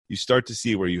you start to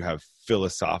see where you have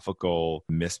philosophical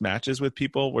mismatches with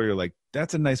people where you're like,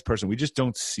 that's a nice person. We just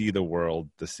don't see the world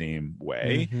the same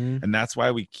way. And that's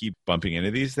why we keep bumping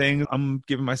into these things. I'm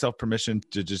giving myself permission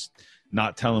to just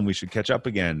not tell them we should catch up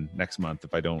again next month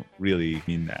if I don't really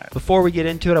mean that. Before we get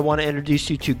into it, I want to introduce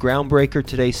you to Groundbreaker,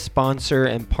 today's sponsor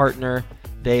and partner.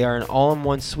 They are an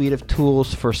all-in-one suite of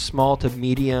tools for small to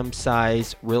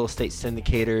medium-sized real estate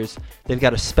syndicators. They've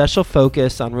got a special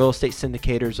focus on real estate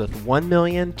syndicators with 1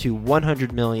 million to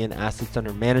 100 million assets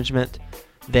under management.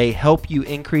 They help you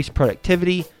increase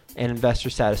productivity and investor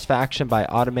satisfaction by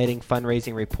automating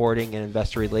fundraising, reporting, and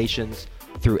investor relations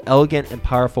through elegant and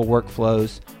powerful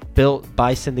workflows built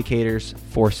by syndicators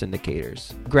for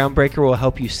syndicators. Groundbreaker will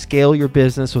help you scale your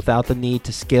business without the need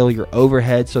to scale your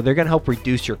overhead. So they're going to help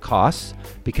reduce your costs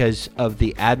because of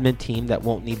the admin team that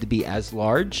won't need to be as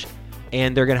large.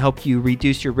 And they're going to help you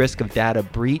reduce your risk of data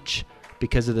breach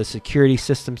because of the security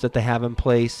systems that they have in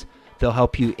place. They'll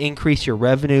help you increase your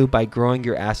revenue by growing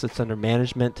your assets under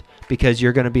management because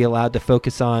you're going to be allowed to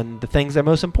focus on the things that are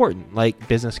most important, like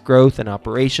business growth and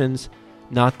operations,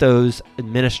 not those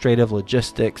administrative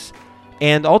logistics.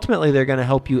 And ultimately, they're going to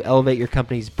help you elevate your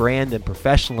company's brand and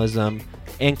professionalism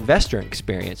and investor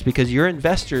experience because your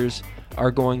investors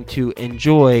are going to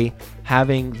enjoy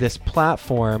having this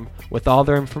platform with all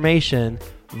their information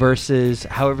versus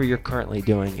however you're currently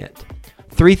doing it.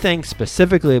 3 things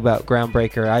specifically about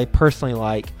Groundbreaker I personally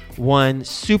like. 1,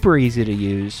 super easy to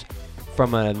use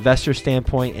from an investor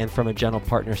standpoint and from a general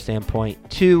partner standpoint.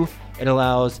 2, it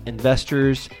allows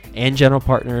investors and general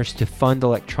partners to fund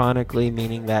electronically,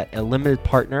 meaning that a limited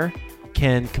partner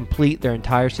can complete their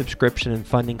entire subscription and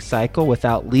funding cycle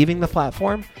without leaving the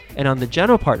platform. And on the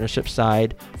general partnership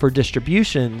side, for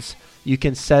distributions, you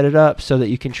can set it up so that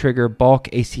you can trigger bulk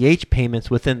ACH payments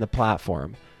within the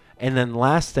platform. And then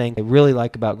last thing I really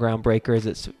like about Groundbreaker is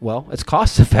it's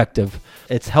cost effective.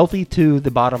 It's healthy to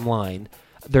the bottom line.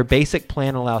 Their basic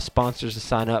plan allows sponsors to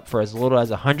sign up for as little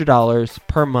as $100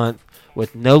 per month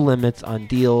with no limits on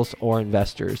deals or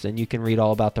investors. And you can read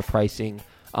all about the pricing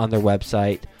on their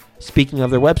website. Speaking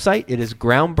of their website, it is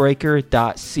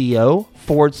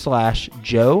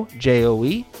groundbreaker.co/Joe,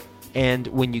 Joe. And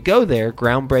when you go there,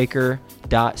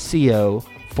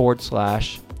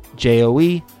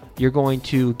 groundbreaker.co/Joe, you're going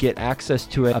to get access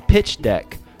to a pitch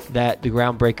deck that the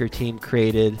Groundbreaker team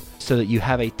created so that you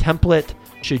have a template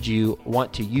should you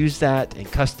want to use that and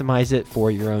customize it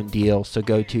for your own deal. So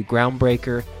go to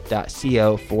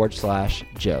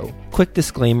groundbreaker.co/Joe. Quick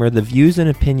disclaimer, the views and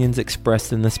opinions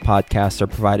expressed in this podcast are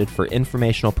provided for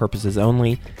informational purposes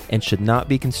only and should not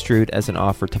be construed as an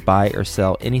offer to buy or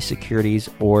sell any securities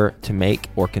or to make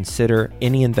or consider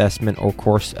any investment or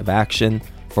course of action.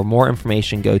 For more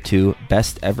information, go to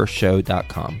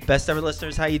bestevershow.com. Best Ever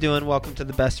listeners, how you doing? Welcome to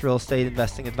the Best Real Estate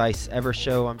Investing Advice Ever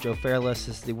Show. I'm Joe Fairless.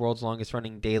 This is the world's longest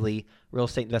running daily real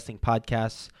estate investing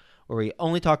podcast where we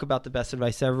only talk about the best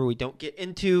advice ever. We don't get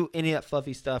into any of that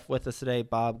fluffy stuff. With us today,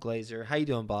 Bob Glazer. How you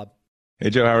doing, Bob? Hey,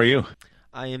 Joe. How are you?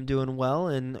 I am doing well,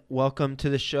 and welcome to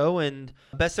the show. And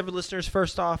Best Ever listeners,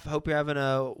 first off, hope you're having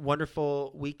a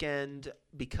wonderful weekend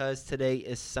because today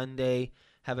is Sunday.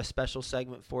 Have a special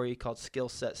segment for you called Skill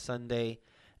Set Sunday.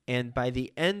 And by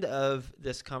the end of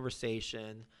this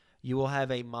conversation, you will have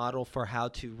a model for how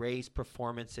to raise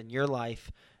performance in your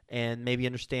life and maybe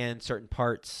understand certain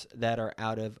parts that are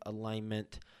out of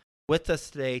alignment. With us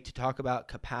today to talk about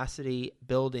capacity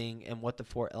building and what the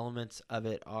 4 elements of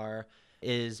it are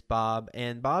is Bob.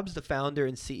 And Bob's the founder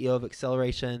and CEO of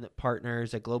Acceleration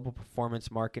Partners, a global performance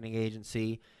marketing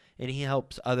agency. And he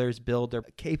helps others build their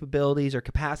capabilities or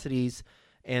capacities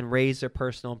and raise their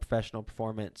personal and professional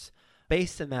performance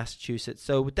based in Massachusetts.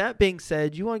 So with that being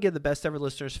said, you want to give the Best Ever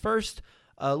listeners first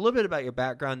a little bit about your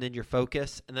background and your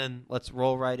focus, and then let's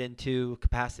roll right into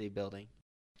capacity building.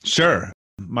 Sure.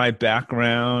 My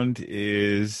background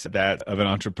is that of an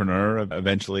entrepreneur.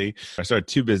 Eventually, I started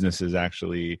 2 businesses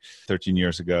actually 13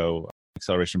 years ago.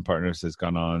 Acceleration Partners has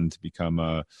gone on to become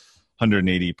a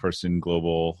 180-person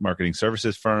global marketing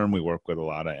services firm. We work with a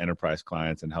lot of enterprise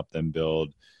clients and help them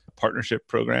build partnership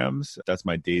programs. That's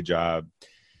my day job.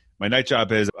 My night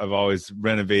job is I've always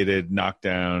renovated, knocked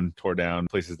down, tore down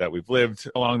places that we've lived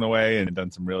along the way and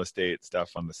done some real estate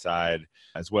stuff on the side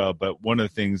as well. But one of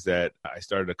the things that I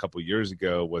started a couple years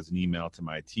ago was an email to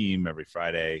my team every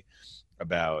Friday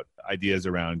about ideas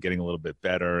around getting a little bit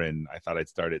better. And I thought I'd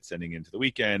start it sending into the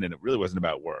weekend. And it really wasn't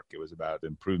about work. It was about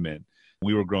improvement.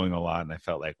 We were growing a lot, and I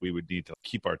felt like we would need to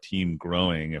keep our team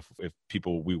growing if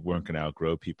we weren't going to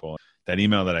outgrow people. That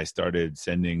email that I started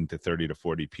sending to 30 to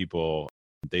 40 people,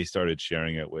 they started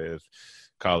sharing it with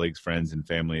colleagues, friends, and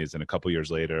families. And a couple years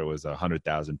later, it was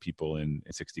 100,000 people in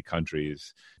 60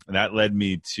 countries. And that led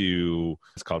me to,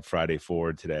 it's called Friday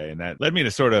Forward today. And that led me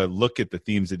to sort of look at the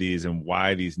themes of these and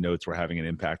why these notes were having an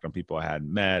impact on people I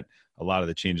hadn't met, a lot of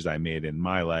the changes I made in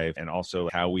my life, and also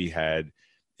how we had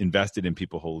invested in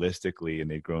people holistically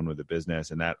and they'd grown with the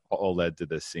business. And that all led to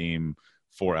the same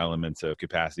 4 elements of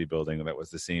capacity building. That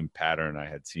was the same pattern I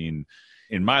had seen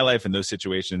in my life in those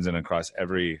situations and across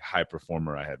every high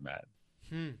performer I had met.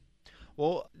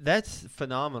 Well, that's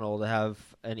phenomenal to have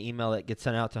an email that gets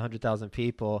sent out to 100,000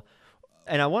 people.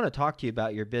 And I want to talk to you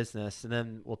about your business, and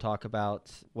then we'll talk about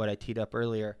what I teed up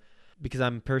earlier, because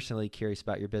I'm personally curious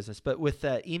about your business. But with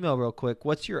that email real quick,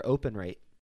 what's your open rate?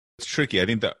 It's tricky. I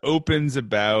think the open's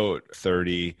about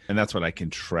 30, and that's what I can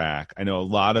track. I know a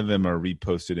lot of them are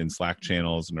reposted in Slack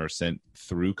channels and are sent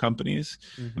through companies.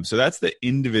 So that's the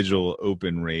individual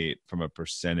open rate from a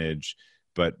percentage.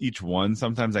 But each one,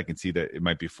 sometimes I can see that it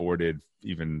might be forwarded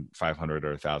even 500 or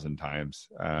 1,000 times.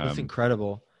 That's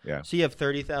incredible. Yeah. So you have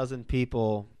 30,000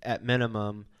 people at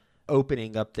minimum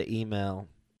opening up the email.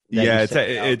 Yeah,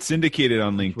 it's indicated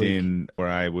on LinkedIn, where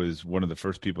I was one of the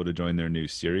first people to join their new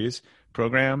series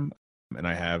program. And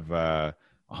I have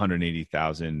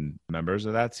 180,000 members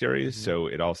of that series. So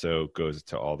it also goes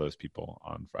to all those people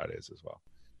on Fridays as well.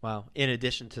 Wow. In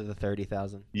addition to the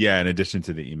 30,000. Yeah, in addition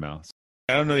to the emails.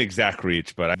 I don't know the exact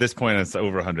reach, but at this point, it's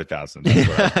over 100,000.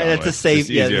 That's a safe.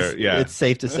 It's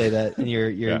safe to say that, and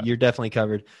you're definitely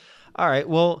covered. All right.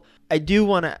 Well, I do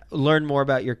want to learn more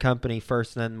about your company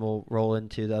first, and then we'll roll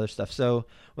into the other stuff. So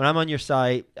when I'm on your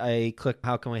site, I click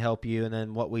how can we help you, and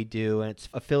then what we do, and it's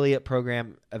affiliate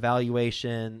program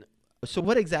evaluation. So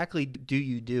what exactly do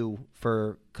you do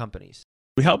for companies?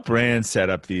 We help brands set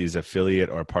up these affiliate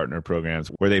or partner programs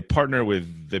where they partner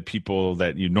with the people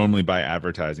that you normally buy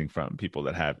advertising from, people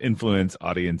that have influence,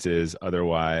 audiences,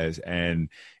 otherwise. And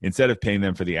instead of paying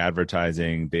them for the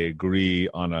advertising, they agree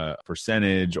on a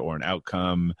percentage or an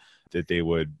outcome that they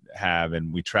would have.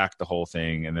 And we track the whole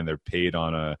thing, and then they're paid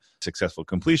on a successful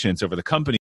completion. So for the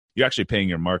company, you're actually paying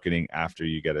your marketing after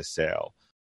you get a sale.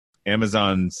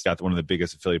 Amazon's got one of the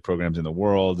biggest affiliate programs in the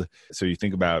world. So you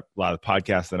think about a lot of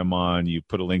podcasts that I'm on, you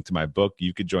put a link to my book,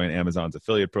 you could join Amazon's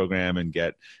affiliate program and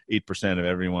get 8% of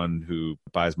everyone who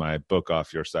buys my book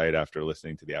off your site after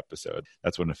listening to the episode.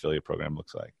 That's what an affiliate program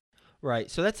looks like.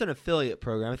 Right. So that's an affiliate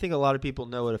program. I think a lot of people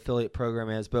know what affiliate program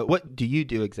is, but what do you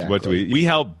do exactly? What do we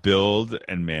help build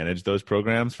and manage those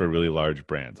programs for really large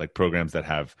brands, like programs that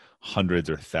have hundreds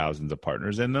or thousands of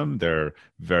partners in them. They're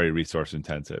very resource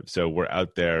intensive. So we're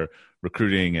out there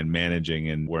recruiting and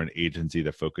managing, and we're an agency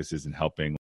that focuses in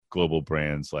helping global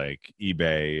brands like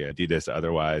eBay, Adidas,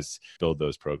 otherwise build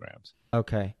those programs.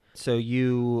 Okay. So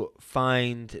you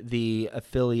find the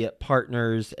affiliate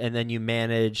partners, and then you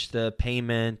manage the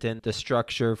payment and the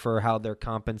structure for how they're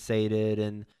compensated.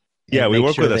 And yeah, we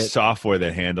work with a software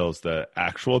that handles the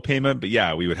actual payment, but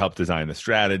yeah, we would help design the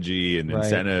strategy and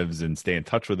incentives and stay in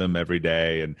touch with them every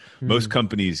day. And most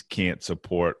companies can't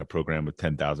support a program with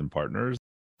 10,000 partners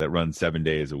that runs 7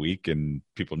 days a week, and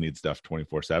people need stuff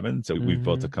 24/7. So we've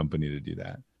built a company to do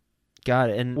that. Got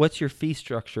it. And what's your fee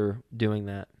structure doing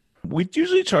that? We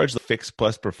usually charge the fixed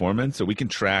plus performance, so we can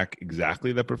track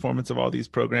exactly the performance of all these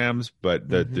programs, but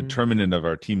the determinant of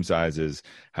our team size is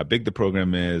how big the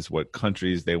program is, what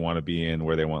countries they want to be in,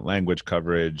 where they want language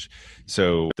coverage.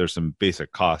 So there's some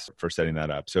basic costs for setting that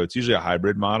up. So it's usually a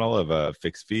hybrid model of a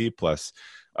fixed fee plus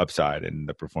upside in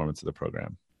the performance of the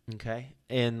program. Okay.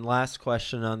 And last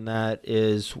question on that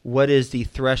is, what is the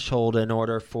threshold in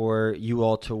order for you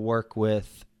all to work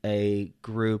with a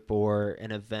group or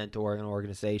an event or an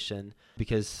organization?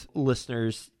 Because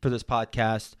listeners for this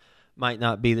podcast might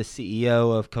not be the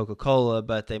CEO of Coca-Cola,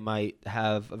 but they might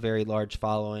have a very large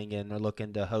following and are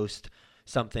looking to host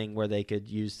something where they could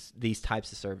use these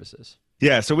types of services.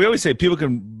 Yeah, so we always say people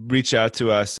can reach out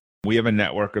to us. We have a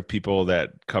network of people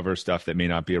that cover stuff that may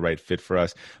not be a right fit for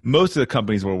us. Most of the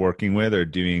companies we're working with are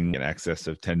doing in excess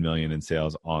of 10 million in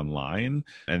sales online.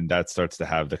 And that starts to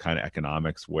have the kind of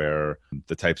economics where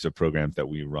the types of programs that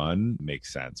we run make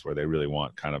sense, where they really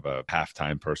want kind of a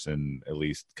half-time person, at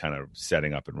least kind of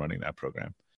setting up and running that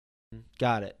program.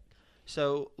 Got it.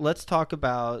 So let's talk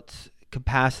about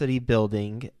capacity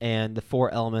building and the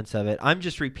 4 elements of it. I'm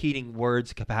just repeating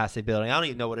words, capacity building. I don't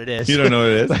even know what it is. You don't know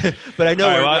what it is? But I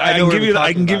know.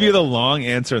 I can give you the long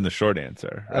answer and the short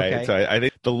answer. Right. Okay. So I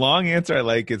think the long answer I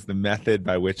like is the method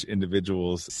by which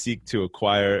individuals seek to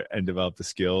acquire and develop the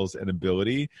skills and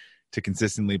ability to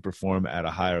consistently perform at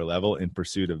a higher level in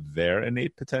pursuit of their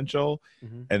innate potential.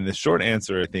 And the short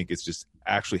answer, I think, is just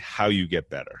actually how you get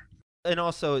better. And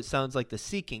also, it sounds like the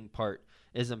seeking part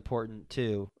is important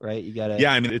too, right? You got to.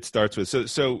 Yeah, I mean, it starts with,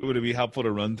 so would it be helpful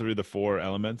to run through the 4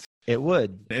 elements? It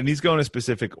would. And these go in a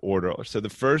specific order. So the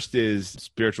first is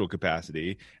spiritual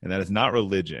capacity, and that is not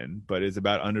religion, but it's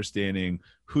about understanding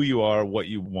who you are, what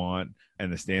you want,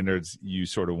 and the standards you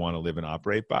sort of want to live and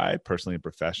operate by, personally and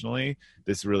professionally.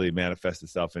 This really manifests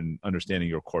itself in understanding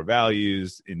your core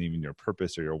values and even your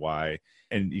purpose or your why.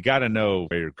 And you got to know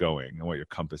where you're going and what your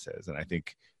compass is. And I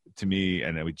think, to me,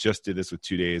 and we just did this with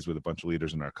 2 days with a bunch of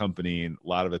leaders in our company, and a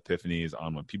lot of epiphanies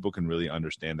on when people can really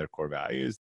understand their core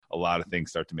values, a lot of things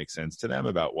start to make sense to them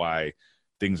about why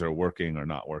things are working or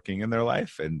not working in their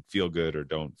life and feel good or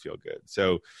don't feel good.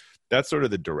 So that's sort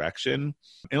of the direction.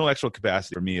 Intellectual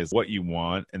capacity for me is what you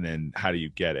want and then how do you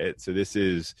get it. So this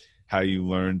is how you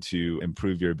learn to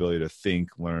improve your ability to think,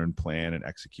 learn, plan, and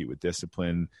execute with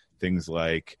discipline. Things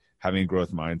like having a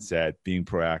growth mindset, being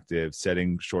proactive,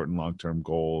 setting short and long-term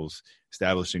goals,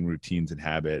 establishing routines and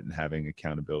habit, and having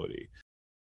accountability.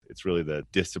 It's really the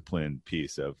discipline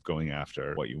piece of going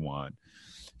after what you want.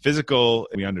 Physical,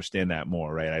 we understand that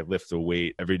more, right? I lift a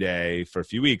weight every day for a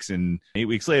few weeks, and 8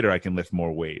 weeks later, I can lift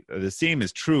more weight. The same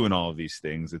is true in all of these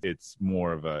things. It's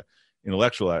more of a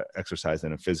intellectual exercise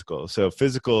than a physical. So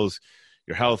physical's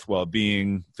your health,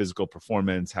 well-being, physical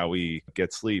performance, how we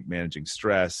get sleep, managing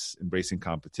stress, embracing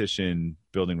competition,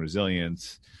 building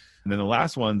resilience. And then the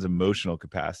last one's emotional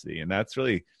capacity. And that's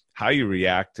really how you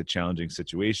react to challenging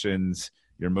situations,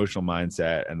 your emotional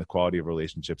mindset, and the quality of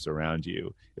relationships around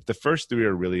you. If the first 3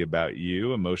 are really about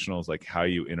you, emotional is like how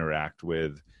you interact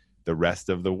with the rest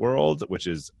of the world, which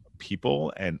is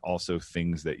people and also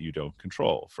things that you don't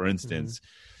control. For instance,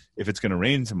 if it's going to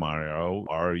rain tomorrow,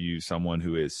 are you someone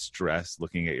who is stressed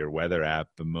looking at your weather app,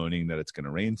 bemoaning that it's going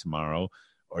to rain tomorrow,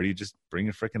 or do you just bring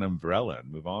a freaking umbrella and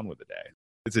move on with the day?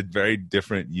 It's a very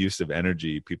different use of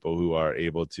energy, people who are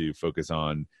able to focus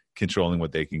on controlling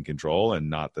what they can control and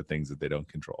not the things that they don't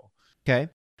control. Okay.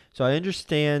 So I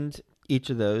understand each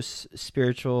of those: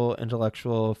 spiritual,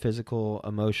 intellectual, physical,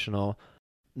 emotional.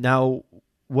 Now,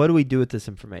 what do we do with this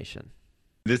information?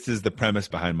 This is the premise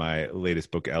behind my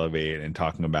latest book, Elevate, and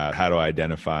talking about how to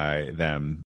identify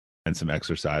them and some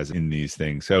exercise in these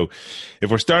things. So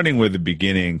if we're starting with the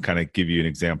beginning, kind of give you an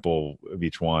example of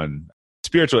each one.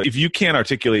 Spiritual, if you can't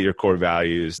articulate your core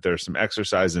values, there's some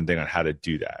exercise and thing on how to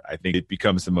do that. I think it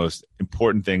becomes the most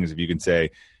important thing is if you can say,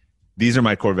 these are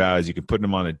my core values, you can put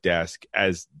them on a desk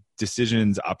as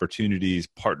decisions, opportunities,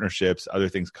 partnerships, other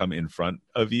things come in front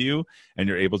of you, and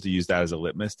you're able to use that as a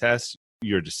litmus test.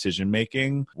 Your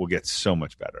decision-making will get so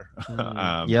much better.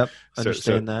 Yep,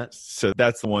 understand that. So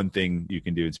that's the one thing you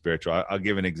can do in spiritual. I'll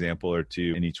give an example or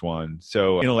two in each one.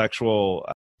 So intellectual,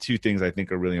 2 things I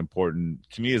think are really important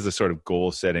to me is the sort of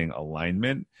goal-setting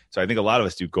alignment. So I think a lot of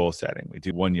us do goal setting. We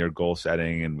do 1-year goal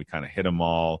setting and we kind of hit them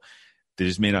all. They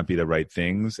just may not be the right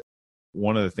things.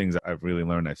 One of the things I've really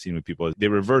learned, I've seen with people, is they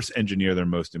reverse engineer their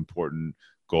most important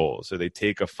goals. So they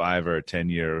take a 5 or a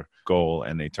 10-year goal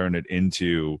and they turn it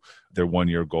into their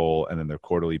 1-year goal and then their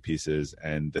quarterly pieces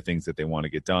and the things that they want to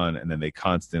get done. And then they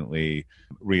constantly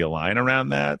realign around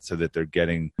that so that they're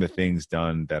getting the things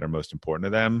done that are most important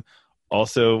to them.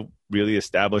 Also, really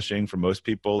establishing for most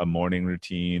people a morning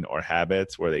routine or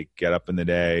habits where they get up in the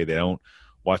day, they don't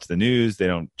watch the news, they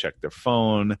don't check their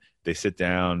phone, they sit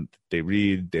down, they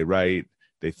read, they write,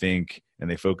 they think, and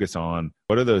they focus on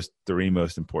what are those 3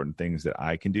 most important things that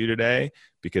I can do today,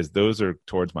 because those are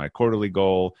towards my quarterly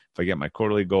goal. If I get my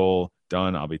quarterly goal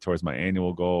done, I'll be towards my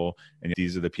annual goal. And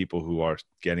these are the people who are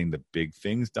getting the big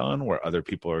things done, where other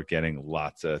people are getting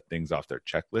lots of things off their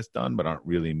checklist done, but aren't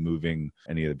really moving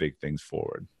any of the big things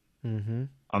forward. Mm-hmm.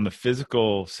 On the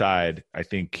physical side, I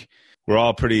think we're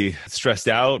all pretty stressed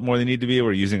out more than need to be.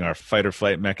 We're using our fight or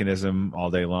flight mechanism all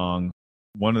day long.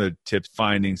 One of the tips,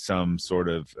 finding some sort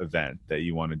of event that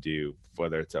you want to do,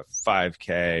 whether it's a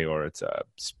 5K or it's a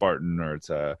Spartan or it's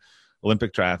a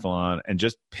Olympic triathlon, and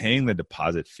just paying the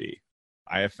deposit fee.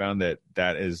 I have found that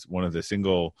that is one of the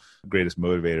single greatest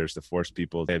motivators to force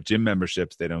people. They have gym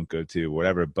memberships they don't go to,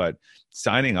 whatever, but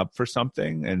signing up for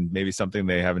something and maybe something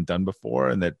they haven't done before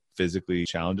and that physically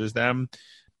challenges them,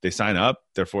 they sign up,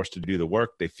 they're forced to do the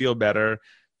work, they feel better,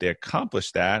 they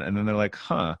accomplish that, and then they're like,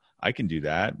 I can do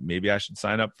that. Maybe I should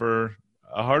sign up for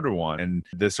a harder one. And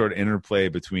this sort of interplay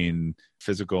between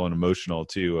physical and emotional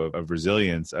too, of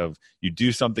resilience, of you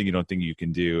do something you don't think you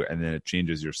can do, and then it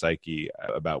changes your psyche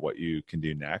about what you can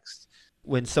do next.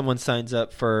 When someone signs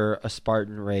up for a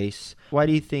Spartan race, why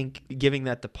do you think giving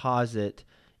that deposit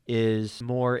is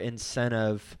more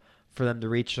incentive for them to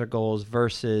reach their goals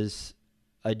versus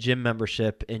a gym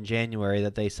membership in January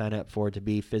that they sign up for to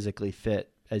be physically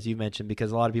fit, as you mentioned,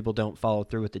 because a lot of people don't follow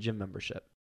through with the gym membership?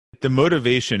 The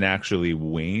motivation actually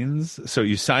wanes. So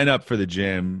you sign up for the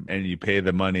gym and you pay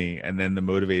the money, and then the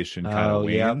motivation kind of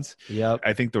wanes. Yep.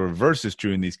 I think the reverse is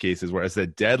true in these cases, where as the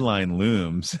deadline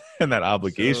looms and that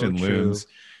obligation looms,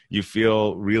 you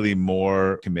feel really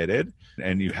more committed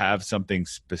and you have something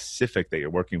specific that you're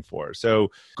working for. So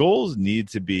goals need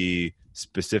to be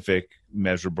specific,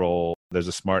 measurable. There's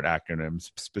a SMART acronym: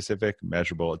 specific,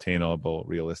 measurable, attainable,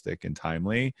 realistic, and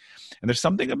timely. And there's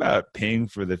something about paying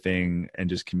for the thing and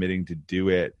just committing to do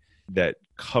it that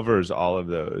covers all of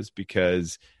those,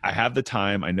 because I have the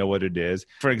time, I know what it is.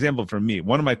 For example, for me,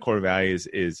 one of my core values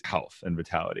is health and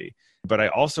vitality, but I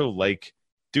also like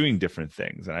doing different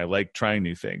things and I like trying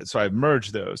new things. So I've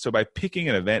merged those. So by picking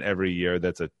an event every year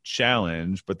that's a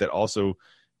challenge, but that also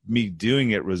me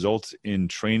doing it results in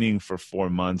training for 4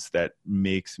 months that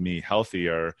makes me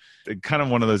healthier. Kind of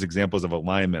one of those examples of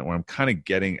alignment where I'm kind of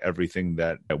getting everything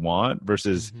that I want,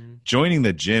 versus joining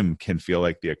the gym can feel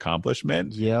like the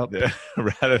accomplishment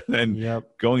rather than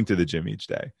going to the gym each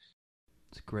day.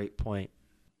 It's a great point.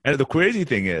 And the crazy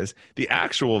thing is, the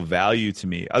actual value to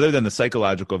me, other than the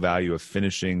psychological value of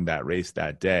finishing that race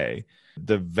that day,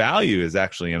 the value is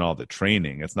actually in all the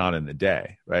training. It's not in the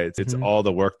day, right? It's all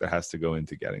the work that has to go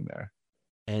into getting there.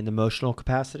 And emotional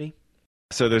capacity?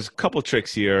 So there's a couple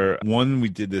tricks here. One we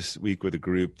did this week with a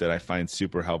group that I find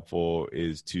super helpful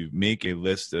is to make a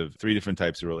list of 3 different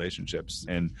types of relationships.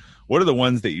 And what are the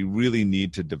ones that you really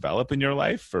need to develop in your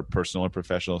life for personal and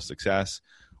professional success?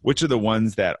 Which are the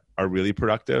ones that are really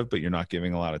productive, but you're not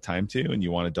giving a lot of time to and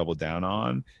you want to double down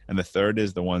on? And the third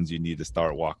is the ones you need to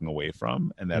start walking away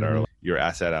from and that are your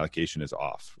asset allocation is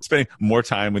off. Spending more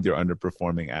time with your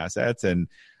underperforming assets. And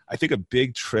I think a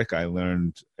big trick I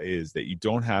learned is that you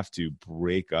don't have to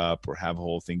break up or have a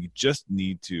whole thing. You just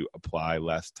need to apply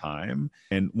less time.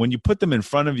 And when you put them in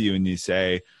front of you and you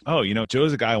say, oh, you know,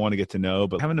 Joe's a guy I want to get to know,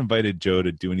 but I haven't invited Joe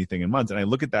to do anything in months. And I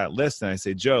look at that list and I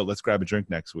say, Joe, let's grab a drink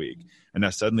next week. And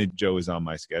now suddenly Joe is on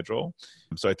my schedule.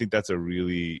 So I think that's a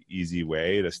really easy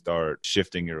way to start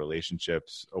shifting your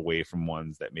relationships away from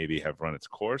ones that maybe have run its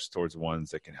course towards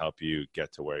ones that can help you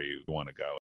get to where you want to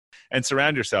go. And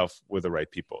surround yourself with the right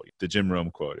people. The Jim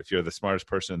Rome quote: if you're the smartest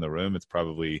person in the room, it's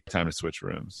probably time to switch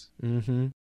rooms.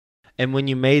 And when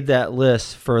you made that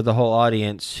list for the whole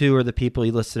audience, who are the people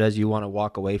you listed as you want to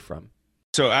walk away from?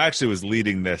 So I actually was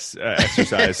leading this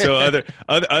exercise. So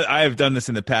I have done this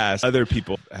in the past. Other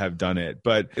people have done it,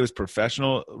 but it was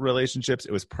professional relationships.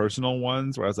 It was personal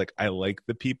ones where I was like, I like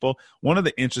the people. One of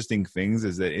the interesting things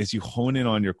is that as you hone in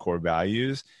on your core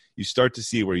values, you start to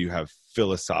see where you have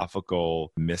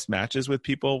philosophical mismatches with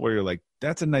people where you're like,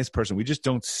 that's a nice person. We just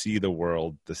don't see the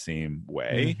world the same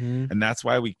way. And that's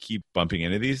why we keep bumping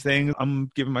into these things. I'm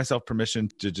giving myself permission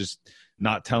to just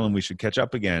not tell them we should catch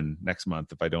up again next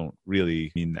month if I don't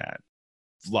really mean that.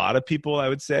 A lot of people, I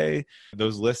would say,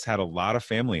 those lists had a lot of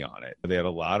family on it. They had a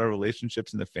lot of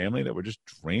relationships in the family that were just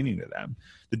draining to them.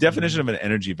 The definition of an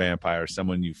energy vampire is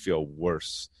someone you feel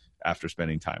worse after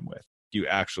spending time with. You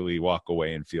actually walk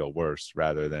away and feel worse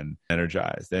rather than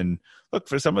energized. And look,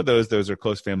 for some of those are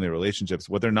close family relationships.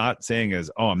 What they're not saying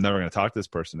is, oh, I'm never going to talk to this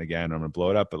person again, or I'm going to blow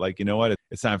it up. But like, you know what?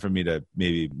 It's time for me to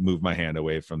maybe move my hand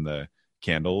away from the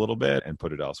candle a little bit and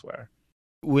put it elsewhere.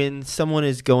 When someone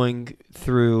is going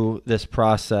through this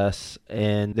process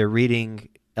and they're reading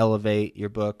Elevate, your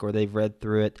book, or they've read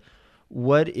through it,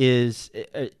 what is,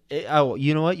 oh,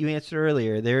 you know what? You answered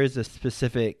earlier. There is a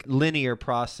specific linear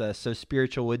process. So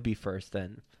spiritual would be first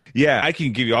then. Yeah, I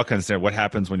can give you all kinds of stuff. What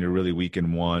happens when you're really weak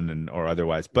in one or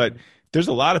otherwise. But there's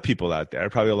a lot of people out there,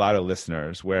 probably a lot of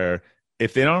listeners, where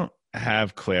if they don't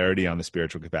have clarity on the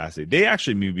spiritual capacity, they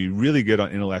actually may be really good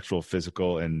on intellectual,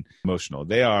 physical, and emotional.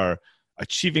 They are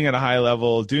achieving at a high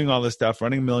level, doing all this stuff,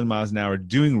 running 1,000,000 miles an hour,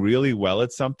 doing really well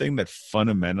at something that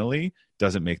fundamentally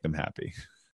doesn't make them happy.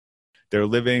 They're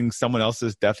living someone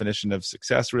else's definition of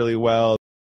success really well.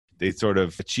 They sort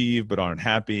of achieve but aren't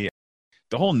happy.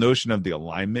 The whole notion of the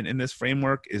alignment in this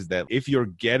framework is that if you're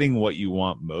getting what you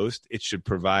want most, it should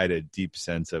provide a deep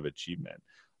sense of achievement.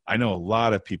 I know a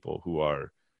lot of people who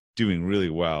are doing really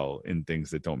well in things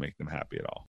that don't make them happy at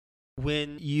all.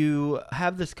 When you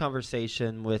have this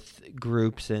conversation with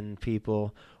groups and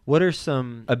people, what are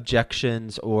some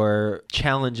objections or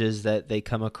challenges that they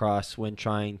come across when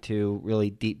trying to really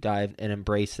deep dive and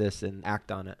embrace this and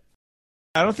act on it?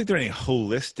 I don't think there are any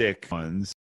holistic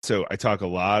ones. So I talk a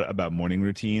lot about morning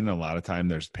routine. A lot of time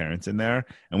there's parents in there.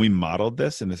 And we modeled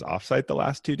this in this offsite the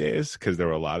last 2 days because there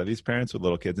were a lot of these parents with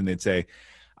little kids. And they'd say,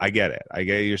 I get it. I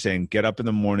get it. You're saying get up in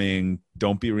the morning,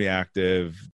 don't be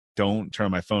reactive, don't turn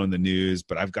on my phone, the news,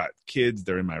 but I've got kids,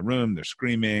 they're in my room, they're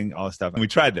screaming, all this stuff. And we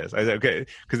tried this. I said, okay,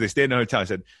 because they stayed in a hotel. I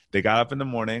said, they got up in the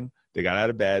morning, they got out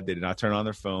of bed, they did not turn on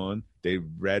their phone. They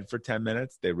read for 10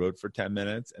 minutes, they wrote for 10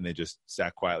 minutes, and they just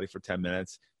sat quietly for 10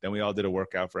 minutes. Then we all did a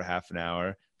workout for half an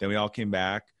hour. Then we all came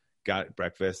back, got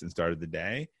breakfast, and started the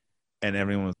day. And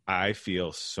everyone was, I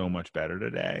feel so much better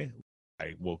today.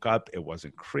 I woke up, it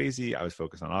wasn't crazy. I was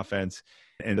focused on offense.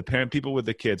 And the parent people with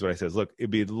the kids, what I said is, look,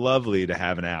 it'd be lovely to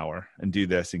have an hour and do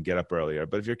this and get up earlier.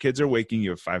 But if your kids are waking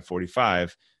you at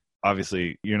 5:45,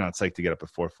 obviously you're not psyched to get up at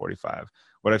 4:45.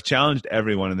 What I've challenged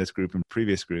everyone in this group and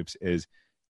previous groups is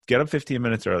get up 15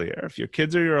 minutes earlier. If your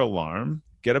kids are your alarm,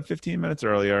 get up 15 minutes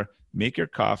earlier, make your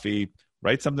coffee,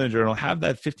 write something in a journal, have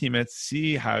that 15 minutes,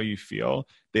 see how you feel.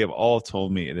 They have all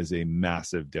told me it is a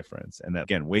massive difference. And that,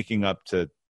 again, waking up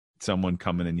to someone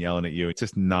coming and yelling at you, it's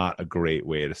just not a great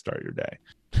way to start your day.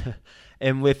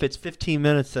 And if it's 15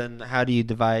 minutes, then how do you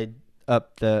divide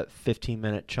up the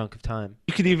 15-minute chunk of time?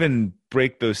 You could even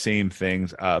break those same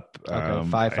things up. Okay,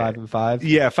 5, 5, and 5?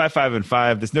 Yeah, 5, 5, and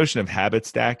 5. This notion of habit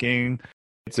stacking.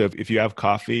 So if you have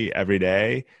coffee every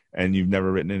day and you've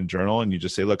never written in a journal and you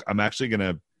just say, look, I'm actually going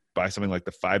to buy something like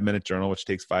the 5-minute journal, which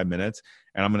takes 5 minutes,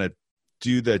 and I'm going to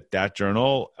do that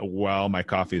journal while my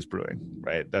coffee is brewing,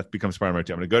 right? That becomes part of my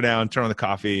routine. I'm going to go down, turn on the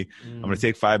coffee. I'm going to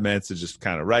take 5 minutes to just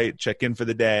kind of write, check in for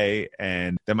the day,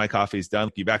 and then my coffee is done.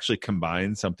 You've actually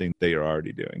combined something that you're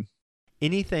already doing.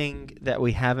 Anything that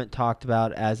we haven't talked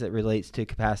about as it relates to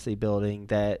capacity building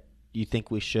that you think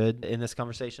we should in this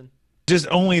conversation? Just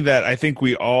only that I think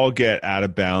we all get out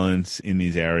of balance in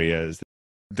these areas.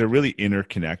 They're really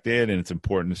interconnected, and it's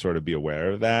important to sort of be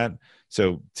aware of that.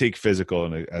 So take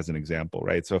physical as an example,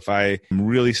 right? So if I'm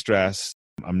really stressed,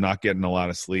 I'm not getting a lot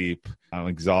of sleep, I'm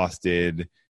exhausted,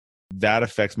 that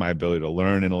affects my ability to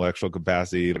learn intellectual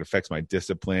capacity. It affects my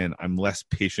discipline. I'm less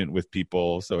patient with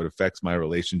people. So it affects my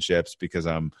relationships because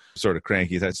I'm sort of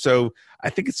cranky. So I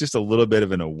think it's just a little bit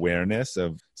of an awareness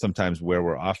of sometimes where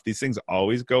we're off. These things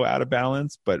always go out of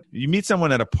balance, but you meet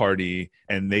someone at a party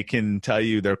and they can tell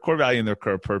you their core value and their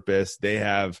core purpose. They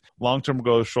have long-term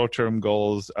goals, short-term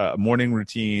goals, a morning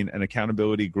routine, an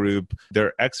accountability group.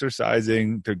 They're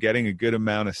exercising, they're getting a good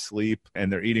amount of sleep, and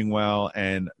they're eating well,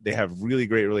 and they have really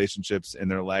great relationships in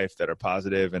their life that are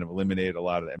positive and have eliminated a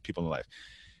lot of people in their life.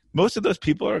 Most of those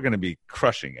people are going to be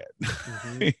crushing it.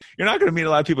 Mm-hmm. You're not going to meet a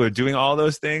lot of people who are doing all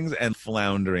those things and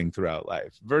floundering throughout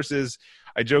life. Versus,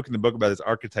 I joke in the book about this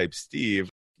archetype, Steve.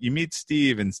 You meet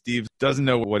Steve, and Steve doesn't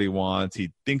know what he wants.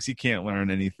 He thinks he can't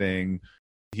learn anything.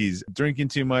 He's drinking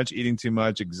too much, eating too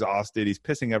much, exhausted. He's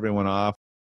pissing everyone off.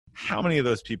 How many of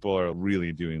those people are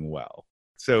really doing well?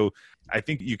 So I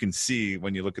think you can see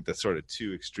when you look at the sort of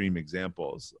two extreme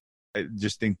examples. I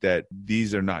just think that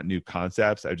these are not new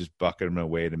concepts. I just bucket them in a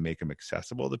way to make them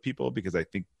accessible to people, because I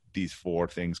think these four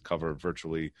things cover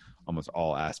virtually almost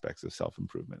all aspects of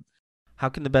self-improvement. How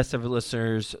can the best ever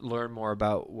listeners learn more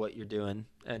about what you're doing?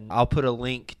 And I'll put a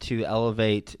link to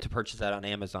Elevate to purchase that on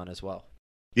Amazon as well.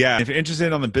 Yeah, if you're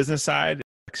interested on the business side,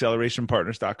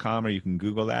 accelerationpartners.com, or you can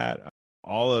Google that.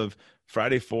 All of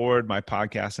Friday Forward, my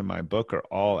podcast, and my book are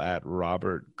all at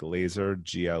robertglazer,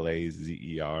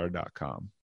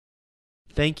 GLAZER.com.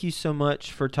 Thank you so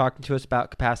much for talking to us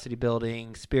about capacity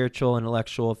building, spiritual,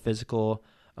 intellectual, physical,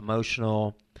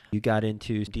 emotional. You got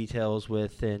into details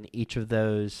within each of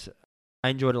those. I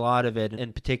enjoyed a lot of it,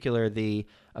 in particular the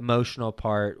emotional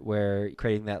part, where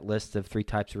creating that list of 3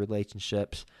 types of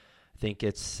relationships. I think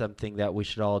it's something that we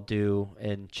should all do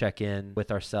and check in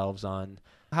with ourselves on.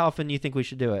 How often do you think we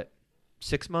should do it?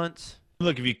 6 months?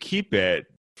 Look, if you keep it,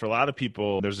 for a lot of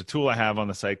people, there's a tool I have on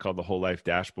the site called the Whole Life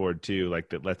Dashboard too, like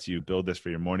that lets you build this for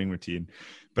your morning routine.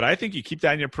 But I think you keep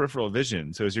that in your peripheral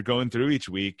vision. So as you're going through each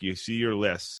week, you see your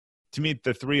lists. To me,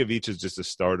 the 3 of each is just a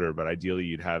starter, but ideally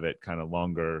you'd have it kind of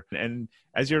longer. And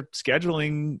as you're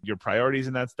scheduling your priorities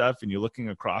and that stuff, and you're looking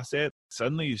across it,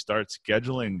 suddenly you start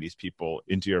scheduling these people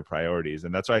into your priorities.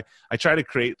 And that's why I try to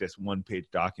create this 1-page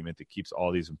document that keeps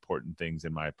all these important things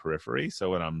in my periphery. So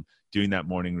when I'm doing that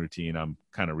morning routine, I'm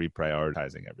kind of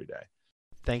reprioritizing every day.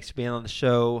 Thanks for being on the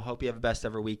show. Hope you have a best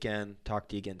ever weekend. Talk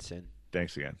to you again soon.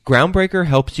 Thanks again. Groundbreaker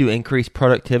helps you increase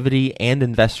productivity and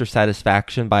investor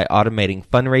satisfaction by automating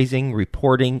fundraising,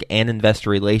 reporting, and investor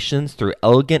relations through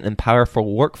elegant and powerful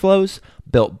workflows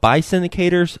built by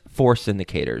syndicators for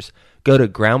syndicators. Go to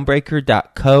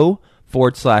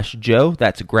groundbreaker.co/Joe.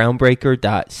 That's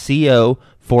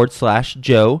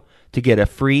groundbreaker.co/Joe to get a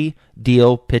free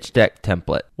deal pitch deck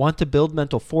template. Want to build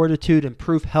mental fortitude,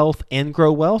 improve health, and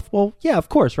grow wealth? Well, yeah, of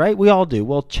course, right? We all do.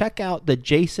 Well, check out the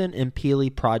Jason and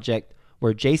Peely Project,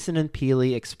 where Jason and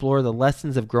Peely explore the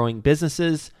lessons of growing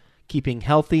businesses, keeping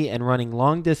healthy and running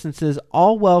long distances,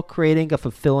 all while creating a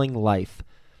fulfilling life.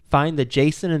 Find the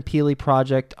Jason and Peely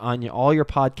Project on all your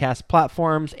podcast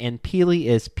platforms, and Peely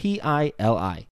is Pili.